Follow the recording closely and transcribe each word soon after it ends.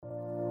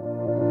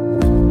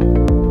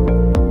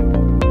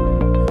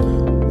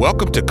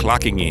Welcome to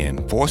Clocking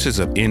In, Voices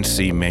of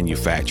NC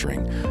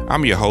Manufacturing.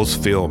 I'm your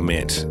host, Phil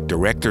Mintz,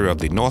 Director of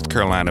the North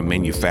Carolina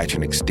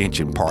Manufacturing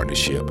Extension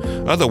Partnership,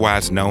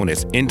 otherwise known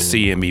as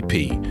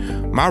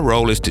NCMEP. My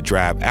role is to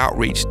drive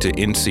outreach to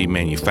NC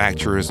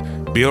manufacturers,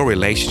 build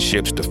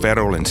relationships to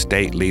federal and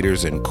state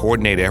leaders, and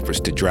coordinate efforts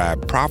to drive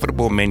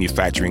profitable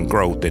manufacturing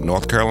growth in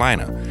North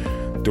Carolina.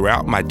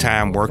 Throughout my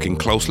time working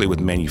closely with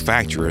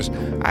manufacturers,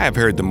 I have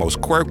heard the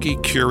most quirky,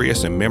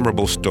 curious, and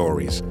memorable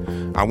stories.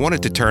 I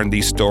wanted to turn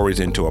these stories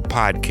into a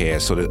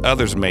podcast so that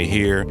others may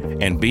hear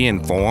and be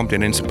informed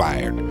and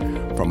inspired.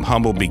 From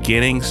humble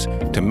beginnings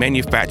to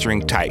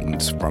manufacturing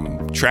titans,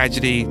 from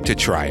tragedy to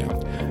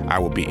triumph, I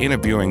will be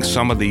interviewing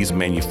some of these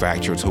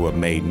manufacturers who have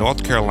made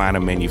North Carolina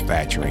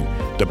manufacturing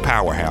the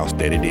powerhouse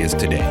that it is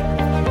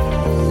today.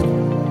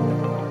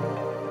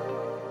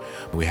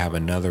 We have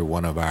another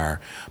one of our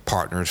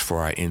partners for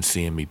our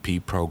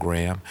NCMEP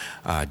program.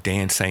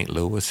 Dan St.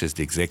 Louis is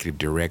the Executive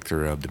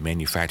Director of the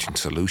Manufacturing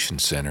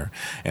Solutions Center,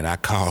 and I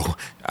call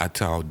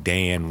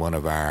Dan one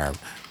of our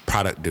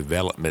product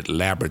development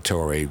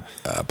laboratory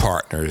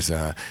partners.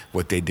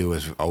 What they do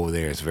is over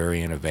there is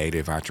very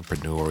innovative,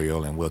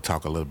 entrepreneurial, and we'll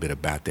talk a little bit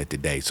about that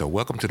today. So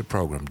welcome to the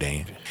program,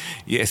 Dan.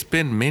 Yeah, it's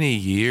been many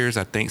years,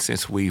 I think,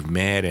 since we've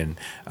met, and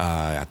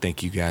I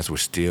think you guys were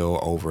still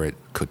over at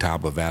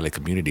Catawba Valley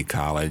Community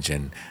College,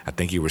 and I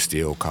think you were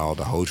still called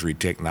the Hosiery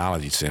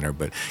Technology Center.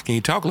 But can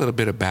you talk a little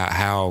bit about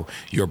how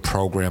your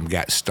program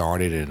got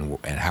started and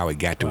how it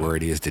got to where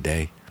it is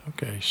today?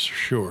 Okay,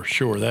 sure.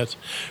 That's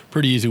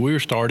pretty easy. We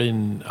were started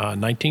in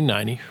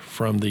 1990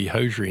 from the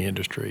hosiery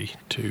industry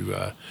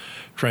to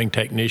train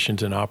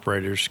technicians and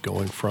operators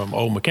going from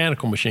old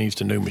mechanical machines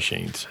to new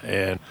machines.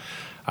 And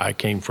I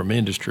came from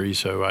industry,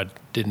 so I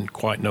didn't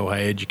quite know how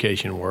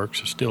education works.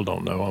 I still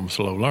don't know. I'm a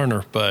slow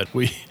learner. But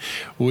we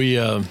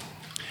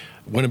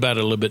went about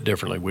it a little bit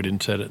differently. We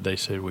didn't set it. They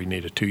said we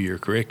need a 2-year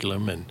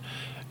curriculum, and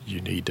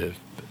you need to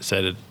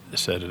set it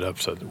up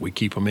so that we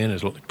keep them in,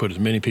 put as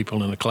many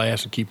people in the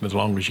class and keep them as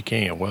long as you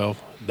can. Well,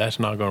 that's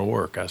not going to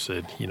work. I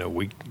said,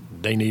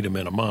 they need them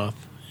in a month,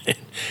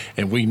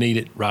 and we need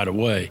it right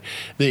away.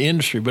 The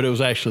industry, but it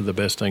was actually the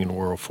best thing in the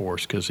world for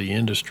us because the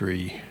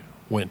industry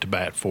went to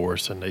bat for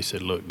us, and they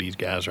said, look, these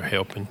guys are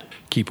helping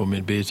keep them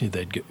in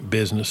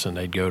business, and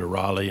they'd go to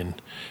Raleigh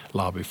and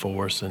lobby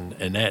for us, and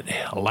that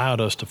allowed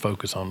us to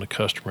focus on the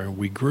customer. And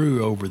we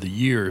grew over the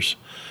years.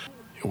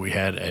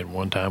 At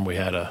one time we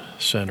had a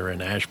center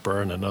in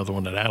Ashburn, another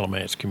one at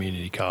Alamance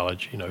Community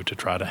College, to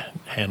try to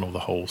handle the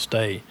whole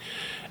state.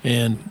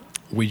 And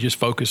we just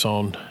focus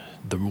on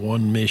the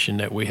one mission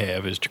that we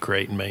have is to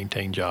create and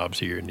maintain jobs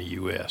here in the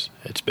U.S.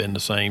 It's been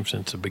the same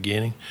since the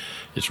beginning.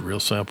 It's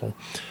real simple.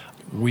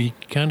 We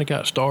kind of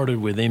got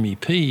started with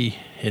MEP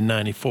in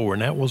 94,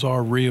 and that was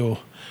our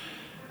real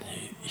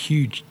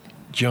huge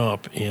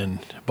jump in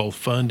both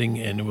funding,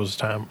 and it was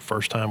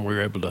first time we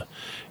were able to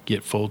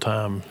get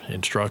full-time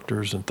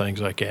instructors and things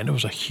like that. And it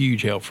was a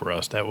huge help for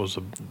us. That was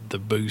the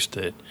boost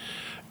that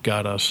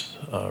got us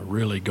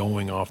really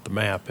going off the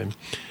map. And,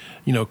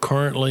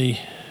 currently,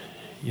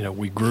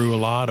 we grew a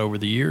lot over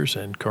the years,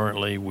 and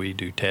currently we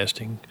do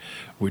testing,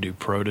 we do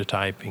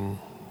prototyping,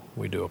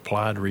 we do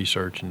applied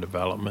research and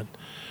development.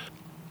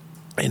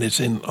 And it's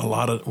in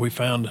we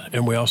found,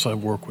 and we also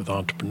work with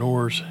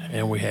entrepreneurs,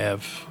 and we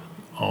have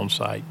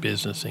on-site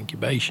business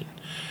incubation.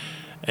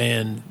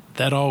 And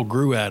that all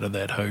grew out of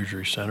that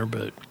hosiery center,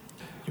 but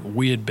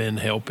we had been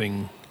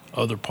helping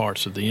other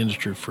parts of the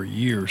industry for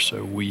years,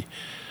 so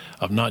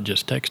of not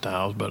just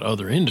textiles, but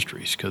other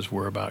industries, because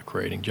we're about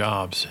creating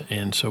jobs.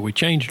 And so we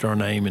changed our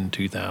name in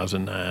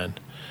 2009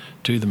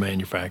 to the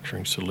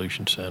Manufacturing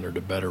Solutions Center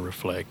to better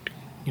reflect,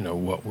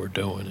 what we're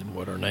doing and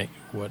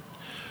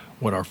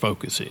what our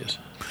focus is.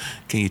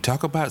 Can you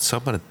talk about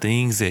some of the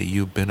things that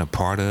you've been a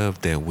part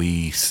of that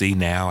we see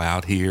now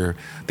out here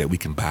that we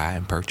can buy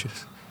and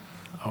purchase?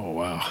 Oh,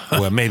 wow.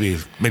 Well, maybe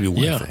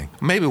one thing.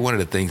 Maybe one of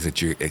the things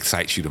that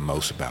excites you the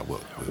most about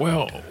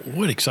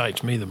what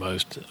excites me the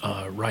most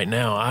right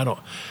now, I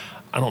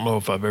don't know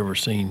if I've ever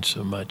seen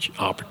so much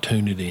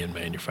opportunity in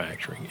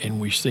manufacturing.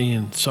 And we're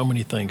seeing so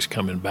many things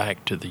coming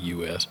back to the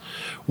U.S.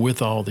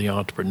 with all the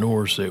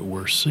entrepreneurs that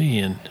we're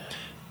seeing.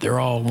 They're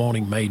all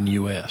wanting made in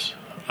U.S.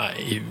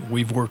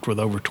 We've worked with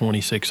over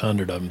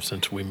 2,600 of them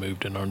since we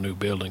moved in our new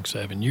building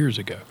 7 years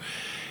ago.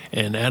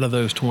 And out of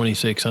those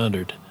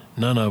 2,600,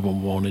 none of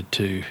them wanted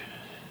to,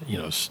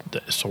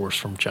 source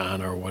from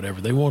China or whatever.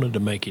 They wanted to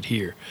make it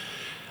here.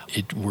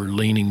 We're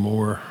leaning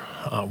more,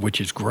 which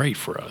is great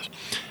for us.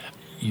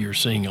 You're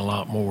seeing a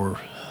lot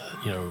more,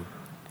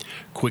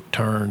 quick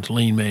turns,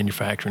 lean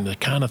manufacturing, the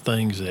kind of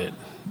things that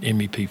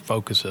MEP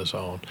focuses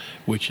on,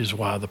 which is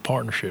why the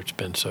partnership's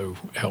been so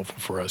helpful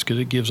for us, because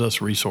it gives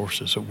us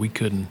resources that we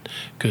couldn't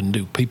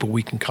do, people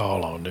we can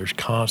call on. There's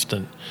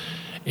constant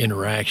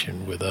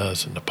interaction with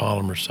us and the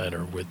Polymer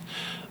Center, with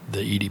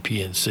the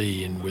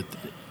EDPNC, and with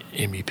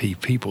MEP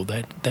people.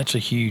 That's a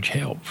huge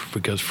help,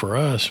 because for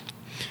us,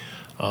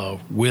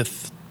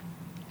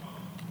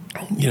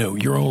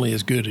 you're only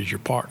as good as your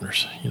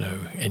partners,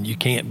 and you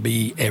can't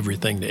be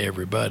everything to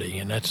everybody,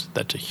 and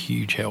that's a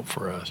huge help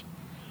for us.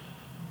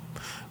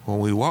 When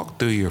we walk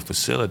through your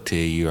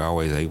facility, you're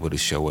always able to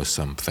show us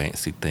some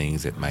fancy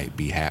things that might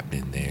be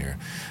happening there.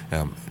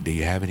 Do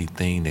you have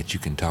anything that you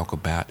can talk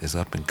about that's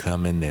up and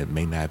coming that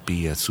may not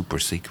be a super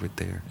secret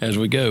there? As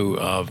we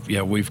go,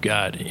 we've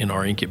got in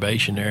our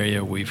incubation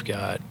area, we've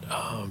got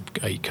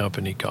a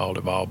company called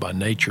Evolve by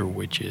Nature,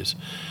 which is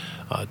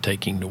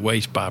taking the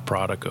waste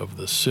byproduct of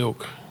the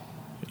silk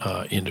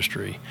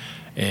industry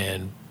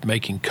and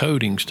making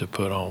coatings to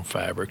put on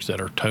fabrics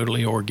that are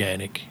totally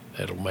organic,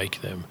 that'll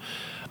make them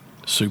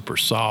super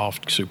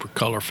soft, super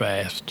color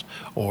fast,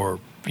 or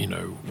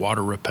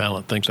water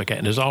repellent, things like that.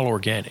 And it's all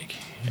organic.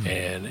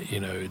 And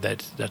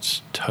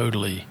that's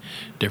totally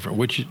different,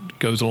 which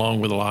goes along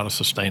with a lot of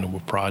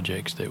sustainable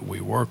projects that we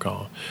work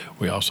on.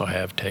 We also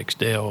have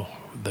Textile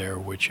there,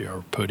 which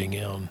are putting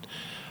in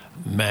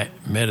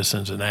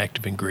medicines and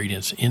active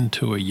ingredients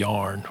into a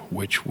yarn,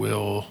 which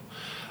will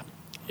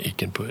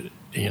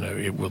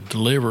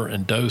deliver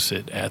and dose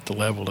it at the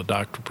level the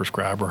doctor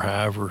prescribe or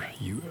however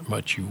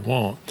much you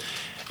want.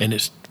 And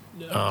it's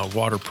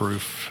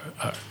waterproof.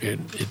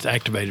 It's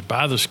activated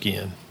by the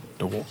skin.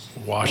 The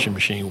washing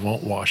machine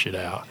won't wash it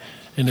out.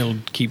 And it'll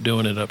keep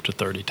doing it up to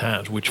 30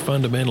 times, which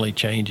fundamentally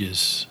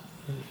changes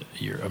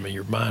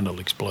your mind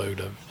will explode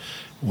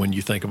when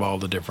you think of all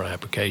the different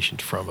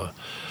applications from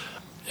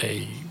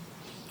a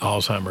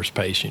Alzheimer's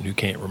patient who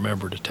can't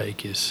remember to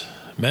take his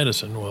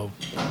medicine. Well,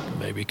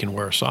 maybe he can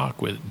wear a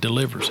sock with it,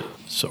 delivers it.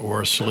 So,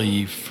 or a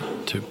sleeve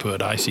to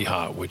put icy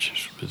hot,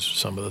 which is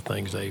some of the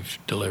things they've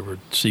delivered.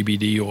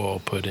 CBD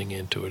oil putting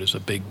into it is a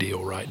big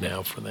deal right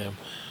now for them.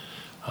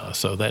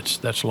 So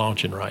that's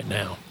launching right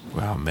now.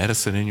 Wow,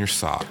 medicine in your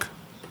sock.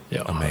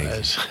 Yeah,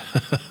 amazing.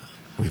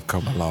 We've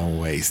come a long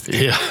ways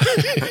there. Yeah,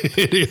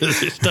 it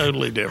is. It's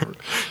totally different.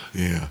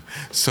 Yeah.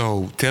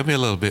 So tell me a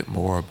little bit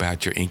more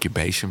about your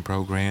incubation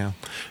program.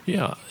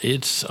 Yeah,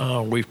 it's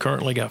we've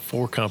currently got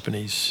 4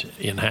 companies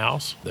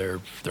in-house.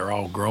 They're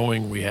all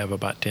growing. We have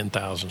about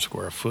 10,000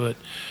 square foot,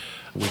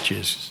 which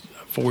is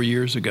 4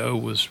 years ago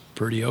was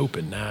pretty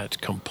open. Now it's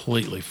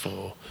completely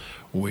full.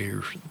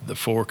 The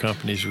 4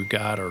 companies we've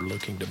got are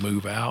looking to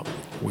move out.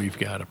 We've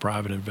got a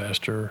private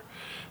investor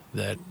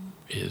that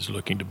is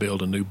looking to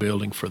build a new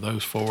building for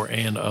those 4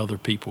 and other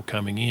people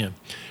coming in.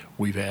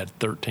 We've had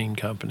 13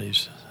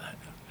 companies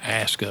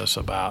ask us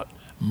about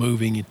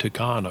moving into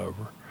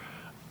Conover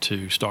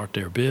to start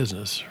their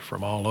business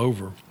from all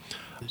over.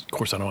 Of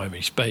course, I don't have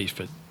any space,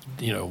 but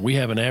we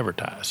haven't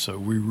advertised, so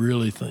we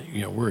really think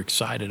we're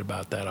excited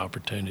about that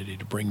opportunity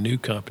to bring new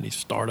companies,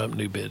 start up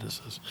new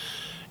businesses,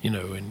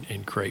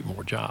 and create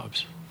more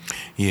jobs.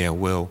 Yeah,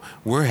 well,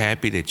 we're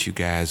happy that you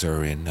guys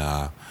are in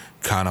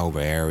Conover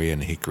area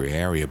and the Hickory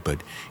area,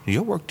 but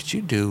your work that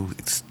you do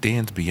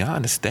extends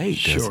beyond the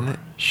state, doesn't it?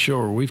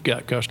 Sure. We've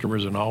got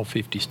customers in all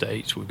 50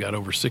 states. We've got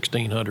over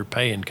 1,600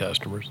 paying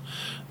customers.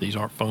 These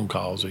aren't phone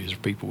calls. These are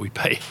people we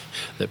pay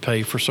that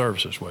pay for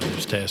services, whether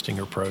it's testing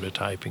or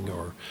prototyping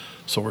or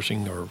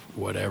sourcing or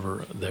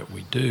whatever that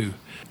we do.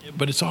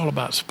 But it's all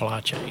about supply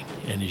chain.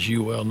 And as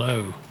you well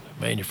know,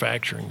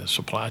 manufacturing, the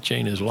supply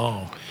chain is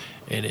long.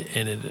 And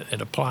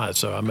it applies.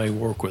 So I may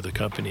work with a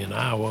company in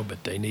Iowa,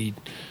 but they need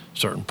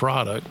certain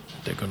product.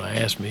 They're going to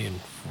ask me, and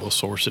we'll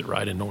source it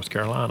right in North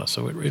Carolina.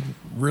 So it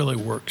really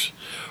works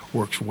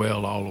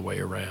well all the way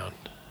around.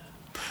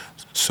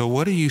 So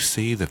what do you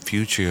see the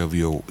future of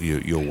your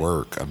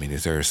work? I mean,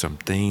 is there some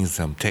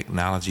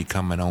technology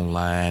coming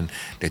online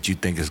that you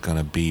think is going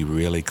to be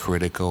really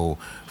critical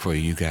for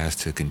you guys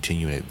to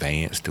continue to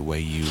advance the way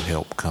you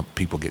help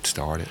people get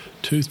started?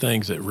 2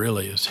 things that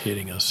really is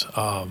hitting us.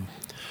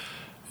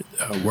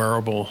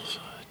 Wearable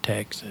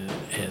techs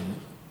and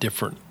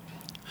different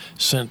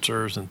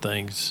sensors and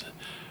things.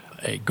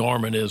 A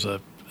Garmin is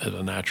a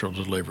natural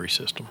delivery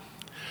system,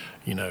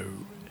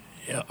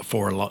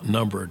 for a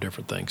number of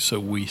different things. So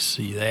we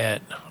see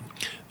that.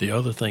 The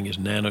other thing is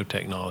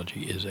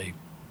nanotechnology is a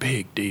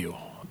big deal.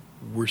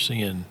 We're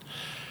seeing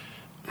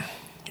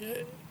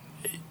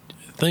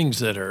things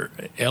that are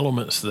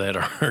elements that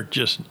are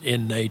just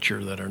in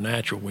nature that are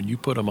natural. When you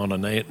put them on a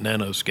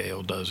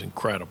nanoscale, does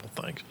incredible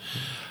things.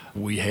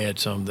 We had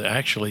some that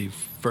actually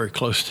very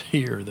close to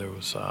here, there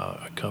was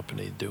a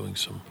company doing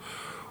some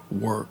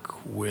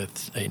work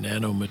with a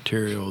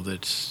nanomaterial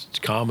that's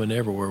common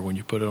everywhere. When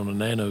you put it on a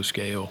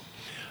nanoscale,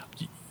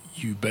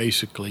 you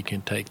basically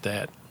can take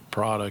that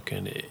product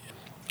and it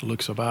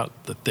looks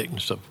about the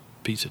thickness of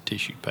a piece of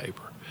tissue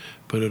paper.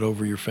 Put it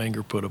over your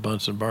finger, put a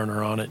Bunsen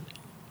burner on it,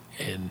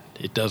 and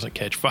it doesn't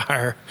catch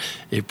fire.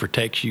 It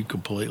protects you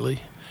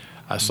completely.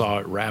 I saw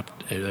it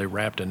they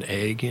wrapped an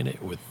egg in it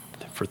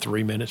for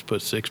 3 minutes,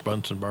 put 6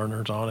 Bunsen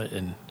burners on it,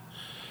 and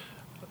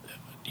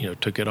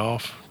took it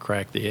off,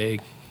 cracked the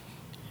egg.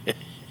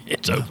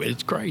 It's open.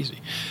 It's crazy.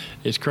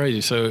 It's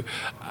crazy. So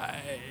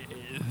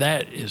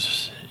that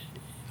is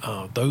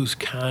those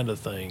kind of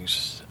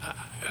things.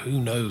 Who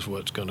knows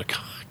what's going to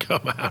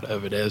come out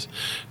of it as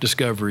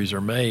discoveries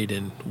are made?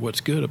 And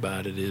what's good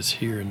about it is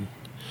here in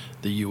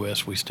the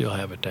U.S. we still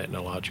have a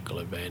technological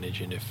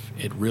advantage, and if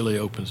it really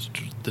opens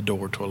the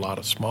door to a lot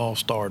of small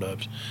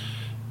startups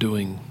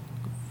doing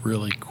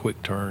really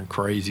quick turn,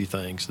 crazy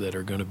things that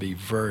are going to be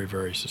very,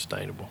 very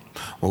sustainable.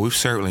 Well, we've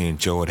certainly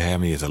enjoyed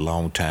having you as a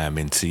long-time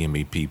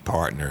NCMEP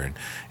partner,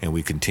 and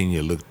we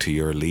continue to look to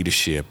your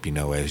leadership,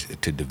 as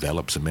to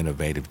develop some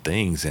innovative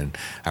things. And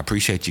I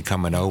appreciate you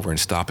coming over and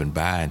stopping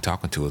by and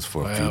talking to us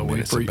for a few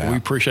minutes we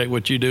appreciate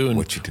what you do, and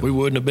we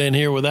wouldn't have been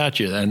here without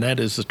you, and that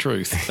is the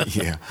truth.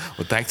 Yeah.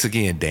 Well, thanks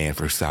again, Dan,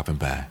 for stopping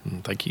by.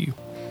 Thank you.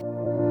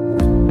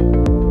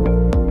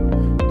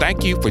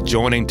 Thank you for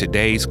joining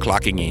today's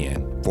Clocking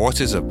In,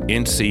 Voices of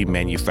NC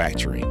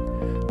Manufacturing.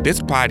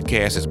 This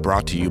podcast is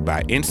brought to you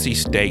by NC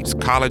State's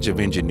College of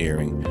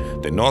Engineering,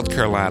 the North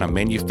Carolina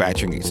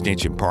Manufacturing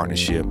Extension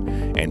Partnership,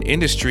 and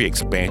Industry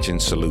Expansion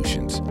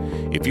Solutions.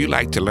 If you'd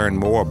like to learn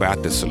more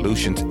about the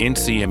solutions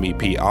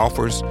NCMEP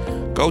offers,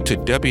 go to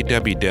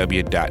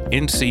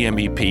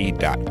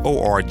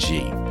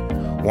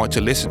www.ncmep.org. Want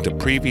to listen to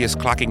previous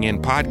Clocking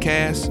In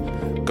podcasts?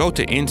 Go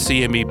to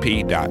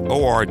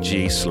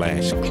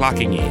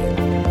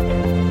ncmep.org/clockingin.